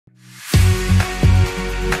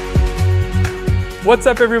What's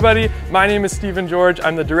up everybody? My name is Stephen George.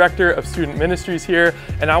 I'm the Director of Student Ministries here,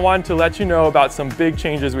 and I wanted to let you know about some big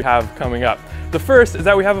changes we have coming up. The first is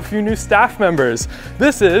that we have a few new staff members.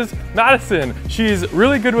 This is Madison. She's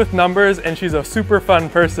really good with numbers and she's a super fun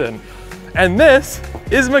person. And this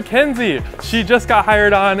is Mackenzie. She just got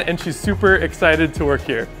hired on and she's super excited to work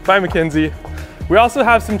here. Bye Mackenzie. We also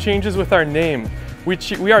have some changes with our name.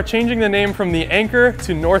 We are changing the name from The Anchor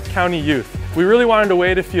to North County Youth. We really wanted a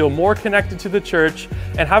way to feel more connected to the church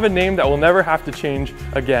and have a name that will never have to change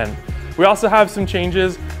again. We also have some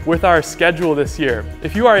changes with our schedule this year.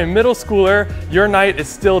 If you are a middle schooler, your night is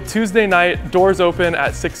still Tuesday night, doors open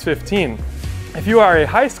at 6:15. If you are a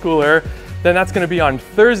high schooler, then that's going to be on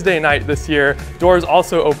Thursday night this year, doors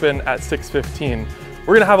also open at 6:15.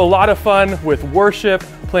 We're going to have a lot of fun with worship,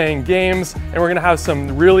 playing games, and we're going to have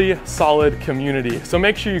some really solid community. So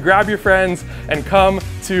make sure you grab your friends and come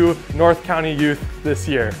to North County Youth this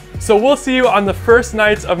year. So we'll see you on the first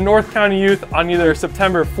nights of North County Youth on either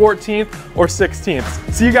September 14th or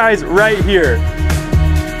 16th. See you guys right here.